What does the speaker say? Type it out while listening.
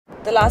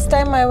The last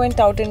time I went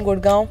out in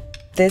Gurgaon,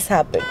 this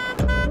happened.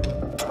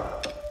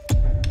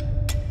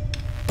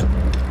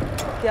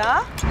 क्या?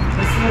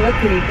 इससे ज़्यादा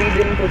creepy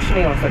दिन कुछ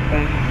नहीं हो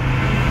सकता है.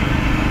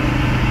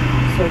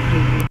 So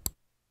creepy.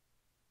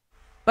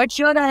 But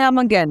here I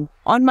am again,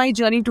 on my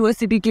journey to a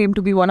city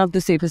claimed to be one of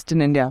the safest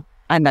in India.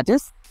 And that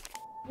is?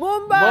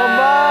 Mumbai!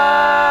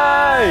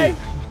 Mumbai!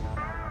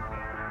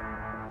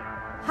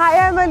 Hi,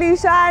 I'm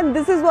Alisha and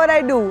this is what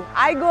I do.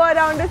 I go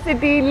around the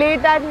city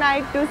late at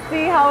night to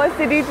see how a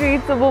city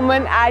treats a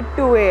woman at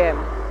 2 a.m.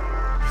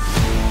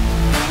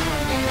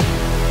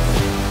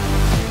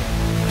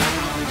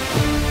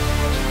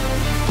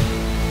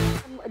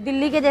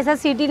 Delhi के जैसा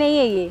city नहीं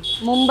है ये,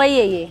 मुंबई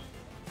है ये।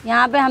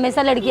 यहाँ पे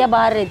हमेशा लड़कियाँ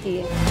बाहर रहती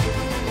है।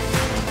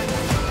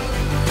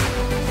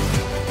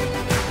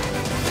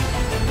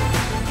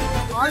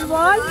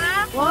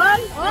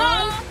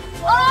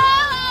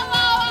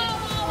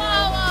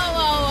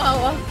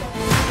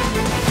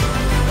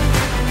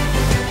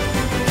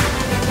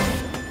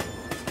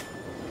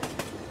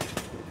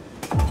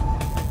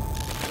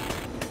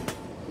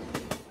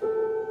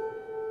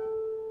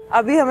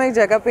 अभी हम एक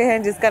जगह पे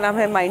हैं जिसका नाम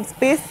है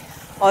Mindspace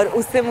और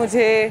उससे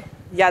मुझे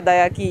याद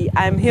आया कि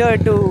I am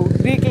here to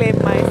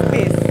reclaim my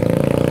space.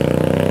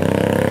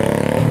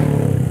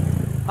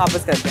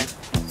 वापस करते हैं।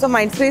 So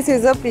Mindspace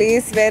is a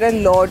place where a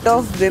lot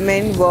of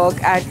women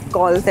work at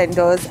call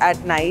centers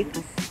at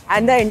night,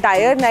 and the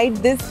entire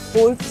night this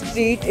whole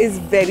street is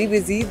very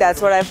busy.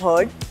 That's what I've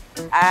heard,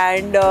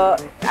 and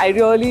I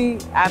really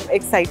am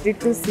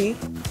excited to see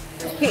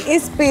कि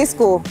इस space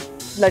को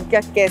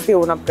लड़कियाँ कैसे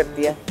own up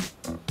करती है।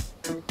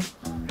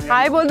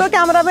 हाय बोल दो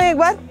camera में एक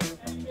बार।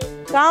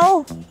 कहाँ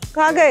हो?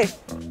 कहाँ गए?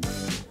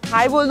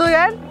 हाय बोल दो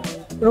यार।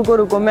 रुको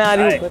रुको मैं आ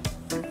रही हूँ।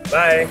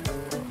 बाय।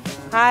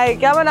 हाय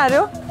क्या बना रहे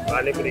हो?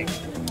 पानी पूरी।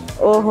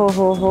 ओहो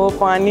हो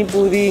पानी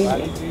पूरी।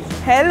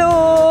 हेलो।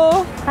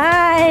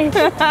 हाय।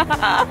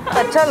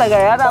 अच्छा लगा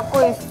यार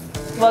आपको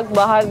इस वक्त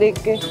बाहर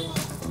देख के।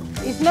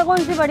 इसमें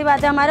कौन सी बड़ी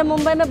बात है? हमारे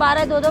मुंबई में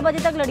 12-2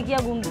 बजे तक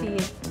लड़कियाँ घूमती है।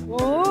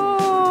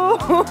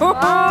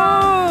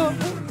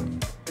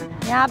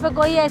 यहाँ पे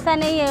कोई ऐसा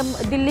नहीं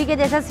है, दिल्ली के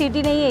जैसा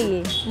सिटी नहीं है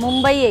ये,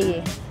 मुंबई है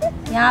ये।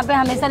 यहाँ पे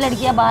हमेशा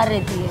लड़कियाँ बाहर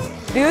रहती है।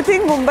 Do you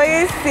think Mumbai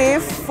is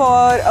safe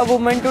for a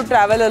woman to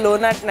travel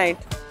alone at night?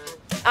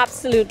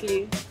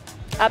 Absolutely.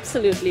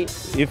 Absolutely.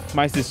 If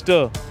my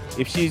sister,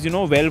 if she's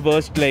well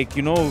versed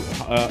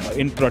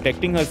in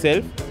protecting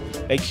herself,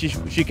 like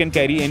she can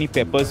carry any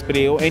pepper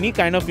spray or any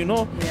kind of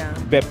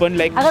weapon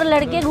like. अगर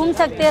लड़के घूम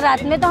सकते हैं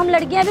रात में तो हम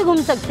लड़कियां भी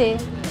घूम सकते हैं,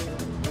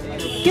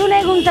 क्यों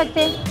नहीं घूम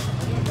सकते?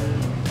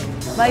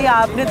 भाई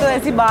आपने तो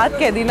ऐसी बात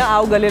कह दी ना,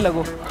 आओ गले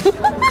लगो।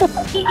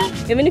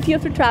 Even if you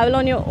have to travel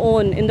on your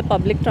own in the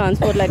public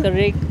transport like a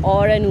rig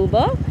or an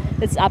Uber,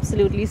 it's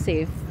absolutely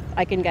safe.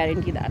 I can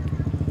guarantee that.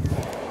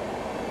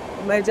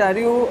 मैं जा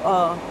रही हूँ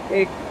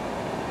एक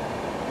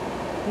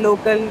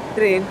लोकल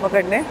ट्रेन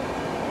पकड़ने।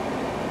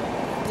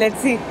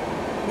 लेट्स सी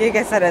ये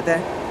कैसा रहता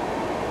है।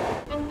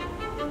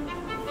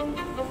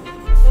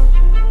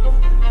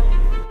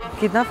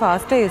 कितना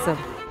फास्ट है ये सब।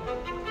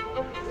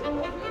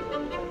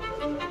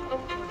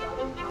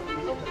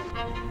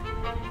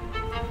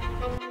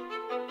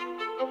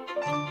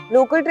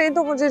 लोकल ट्रेन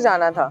तो मुझे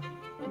जाना था,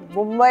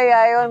 मुंबई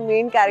आए और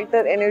main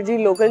character energy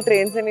local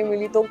train से नहीं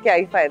मिली तो क्या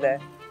ही फायदा है।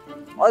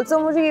 ऑल्सो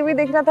मुझे ये भी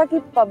देखना था कि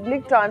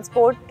पब्लिक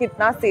ट्रांसपोर्ट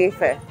कितना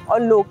सेफ है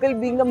और local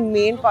being a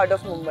main part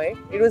of Mumbai,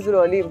 it was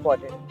really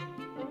important.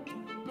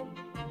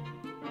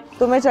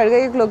 तो मैं चढ़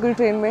गई एक लोकल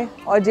ट्रेन में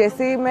और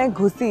जैसे ही मैं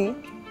घुसी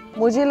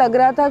मुझे लग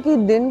रहा था कि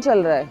दिन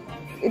चल रहा है,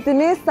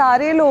 इतने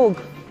सारे लोग।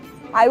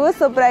 I was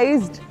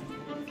surprised.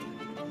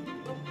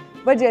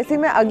 बट जैसे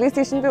मैं अगले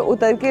स्टेशन पे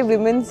उतर के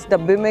विमेंस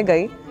डब्बे में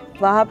गई,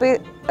 वहाँ पे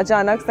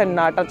अचानक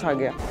सन्नाटा छा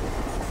गया।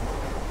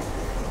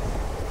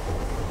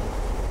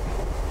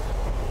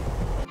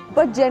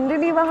 बट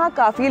जनरली वहाँ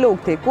काफ़ी लोग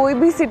थे। कोई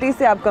भी सिटी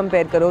से आप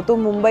कंपेयर करो तो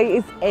Mumbai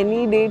is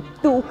any day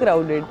to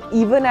crowded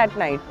even at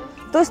night.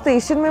 तो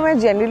स्टेशन में मैं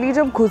जनरली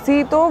जब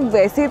घुसी तो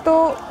वैसे तो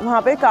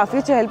वहाँ पे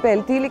काफ़ी चहल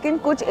पहल थी, लेकिन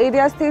कुछ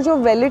एरियाज थे जो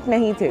वेल इट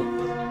नहीं थे।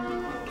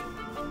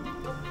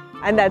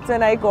 And that's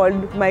when I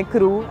called my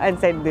crew and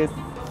said this.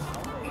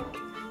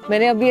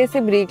 मैंने अभी ऐसे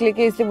ब्रेक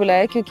लेके इसे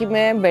बुलाया क्योंकि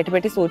मैं बैठे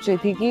बैठे सोच रही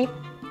थी कि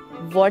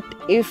व्हाट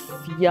इफ़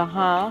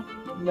यहाँ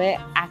मैं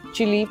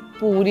एक्चुअली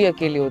पूरी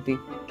अकेली होती,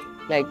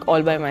 like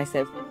all bye my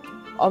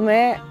self. और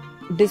मैं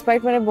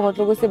डिस्पाइट मैंने बहुत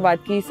लोगों से बात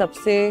की,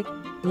 सबसे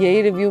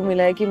यही रिव्यू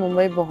मिला है कि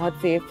मुंबई बहुत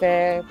सेफ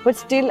है। बट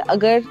स्टिल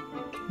अगर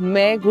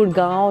मैं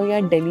गुड़गांव या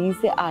दिल्ली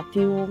से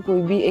आती हूँ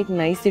कोई भी एक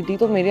नई सिटी,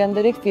 तो मेरे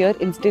अंदर एक फियर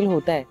इंस्टिल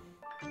होता है।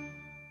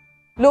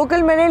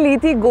 लोकल मैंने ली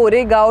थी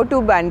गोरेगांव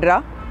टू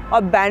बांद्रा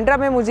और बांद्रा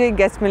में मुझे एक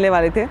गेस्ट मिलने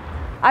वाले थे।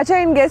 अच्छा,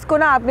 इन गेस्ट को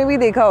ना आपने भी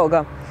देखा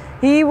होगा।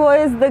 He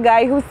was the guy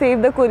who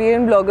saved the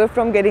Korean blogger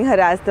from getting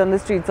harassed on the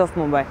streets of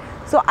Mumbai.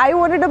 So I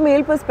wanted a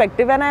male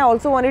perspective and I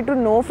also wanted to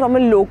know from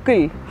a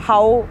local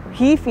how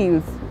he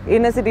feels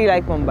in a city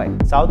like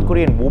Mumbai. South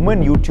Korean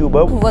woman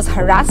YouTuber who was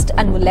harassed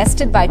and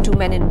molested by two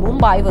men in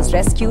Mumbai was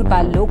rescued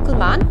by a local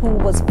man who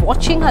was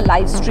watching her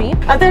live stream.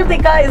 Atharva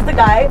Tikkha is the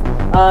guy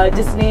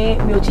जिसने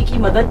म्योची की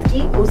मदद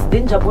की उस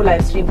दिन जब वो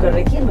live stream कर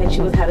रही थी when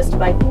she was harassed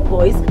by two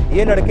boys.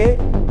 ये लड़के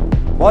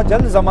बहुत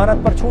जल्द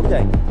जमानत पर छूट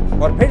जाएंगे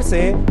और फिर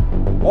से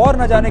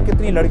और न जाने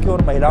कितनी लड़कियों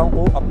और महिलाओं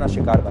को अपना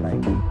शिकार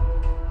बनाएंगे.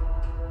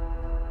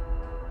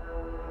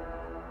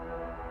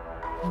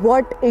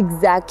 What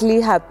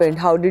exactly happened?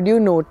 How did you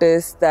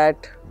notice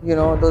that, you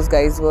know, those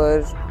guys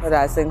were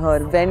harassing her?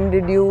 When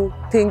did you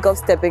think of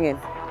stepping in?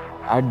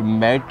 I'd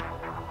met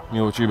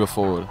Myochi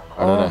before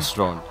at a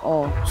restaurant.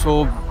 Oh.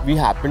 So we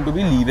happened to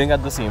be leaving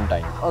at the same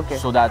time. Okay.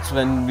 So that's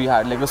when we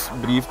had like a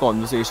brief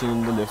conversation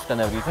in the lift and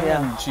everything.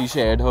 Yeah. And she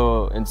shared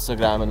her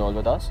Instagram and all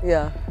with us.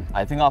 Yeah.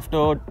 I think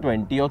after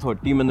 20 or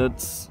 30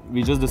 minutes,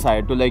 we just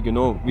decided to like, you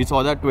know, we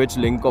saw that Twitch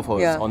link of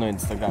hers on her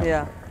Instagram.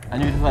 Yeah.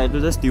 And we decided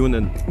to just tune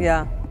in.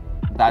 Yeah.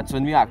 That's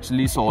when we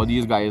actually saw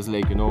these guys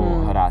like, you know,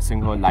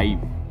 harassing her live.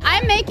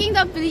 I'm making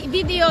the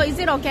video. Is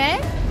it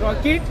okay?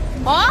 Rocket?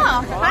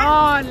 Oh,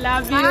 Oh,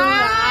 love you. I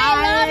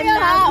love you.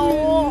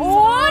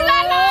 Oh la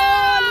la.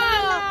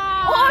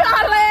 Oh la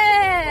la.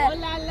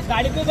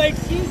 गाड़ी पे बैठ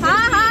की Ha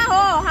ha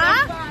ho ha.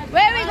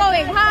 Where are we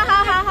going? Ha ha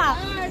ha ha.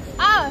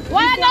 Oh,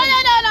 what? No.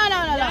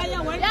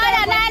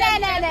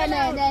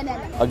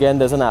 No. Again,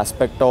 there's an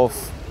aspect of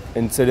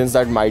incidents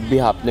that might be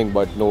happening,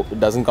 but no, it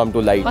doesn't come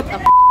to light.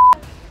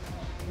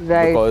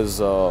 Right.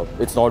 Because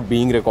it's not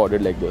being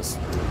recorded like this.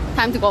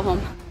 Time to go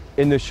home.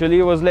 Initially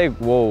it was like,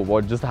 whoa,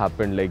 what just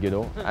happened, like, you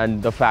know,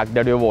 and the fact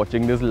that you're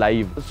watching this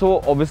live.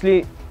 So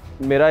obviously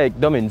मेरा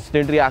एकदम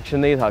instant reaction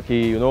नहीं था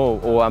कि, you know,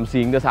 oh, I'm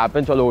seeing this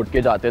happen, चलो उठ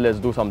के जाते, let's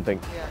do something.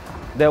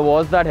 There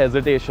was that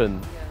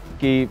hesitation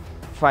कि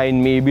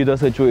fine, maybe the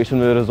situation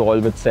will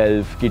resolve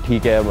itself, कि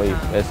ठीक है भाई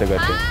ऐसे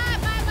करके.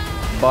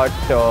 But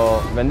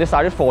when they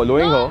started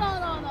following her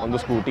on the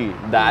scooty,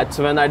 that's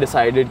when I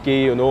decided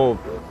कि, you know,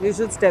 You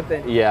should step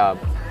in. yeah.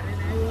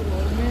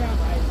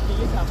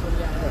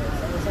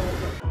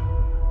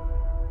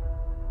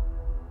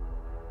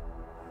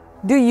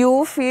 Do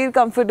you feel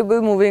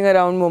comfortable moving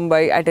around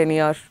Mumbai at any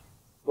hour?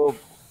 The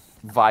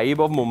vibe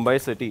of Mumbai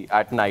city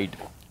at night,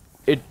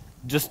 it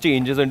just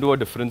changes into a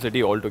different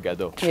city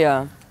altogether.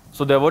 Yeah.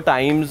 So there were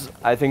times,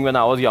 I think when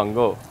I was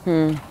younger,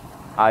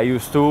 I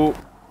used to,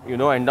 you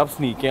know, end up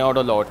sneaking out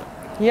a lot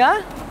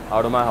Yeah?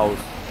 out of my house.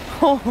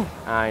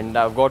 And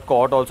I've got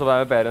caught also by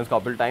my parents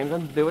couple times,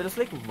 and they were just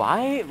like,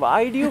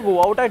 why do you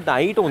go out at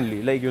night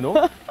only? Like, you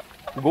know,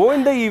 go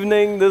in the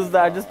evening, this,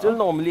 that, just chill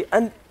normally.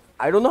 And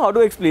I don't know how to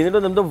explain it to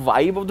them. The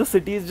vibe of the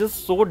city is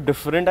just so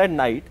different at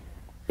night.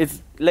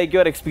 It's like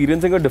you're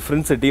experiencing a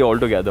different city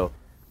altogether.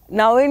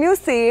 Now when you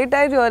say it,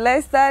 I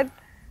realize that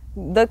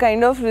the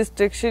kind of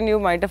restriction you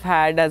might have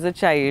had as a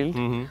child,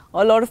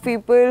 a lot of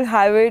people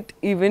have it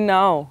even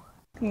now.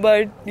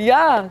 But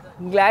yeah,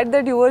 glad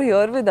that you were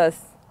here with us.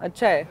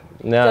 अच्छा है.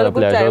 Yeah, चलो the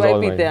कुछ pleasure चाय was Y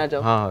all पीते हैं आ mine.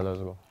 जाओ. हाँ,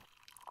 let's go.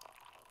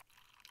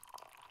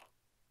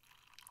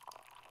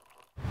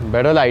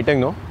 Better lighting,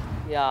 no?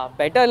 Yeah,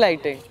 better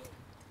lighting.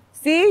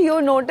 See,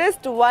 you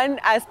noticed one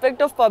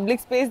aspect of public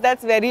space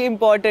that's very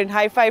important.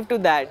 High five to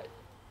that.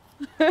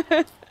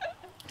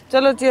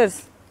 Chalo,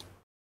 cheers.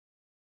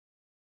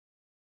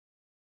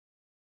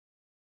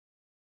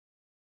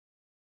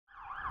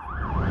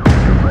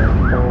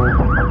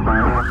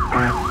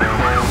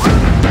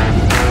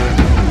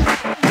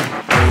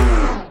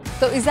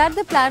 So is that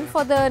the plan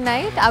for the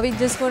night? Are we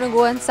just going to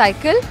go and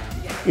cycle?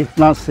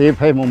 इतना safe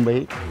है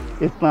मुंबई,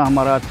 इतना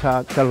हमारा अच्छा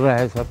चल रहा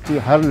है सब कि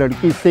हर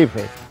लड़की सेफ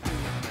है,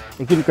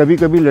 लेकिन कभी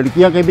कभी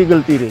लड़कियां की भी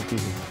गलती रहती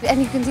है.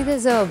 And you can see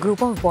there's a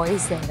group of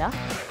boys there. Huh?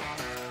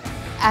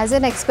 As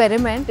an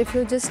experiment, if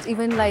you're just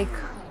even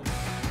like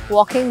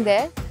walking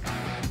there,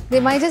 they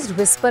might just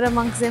whisper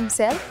amongst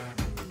themselves.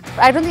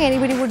 I don't think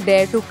anybody would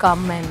dare to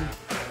come and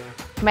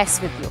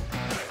mess with you.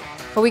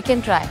 But we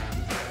can try.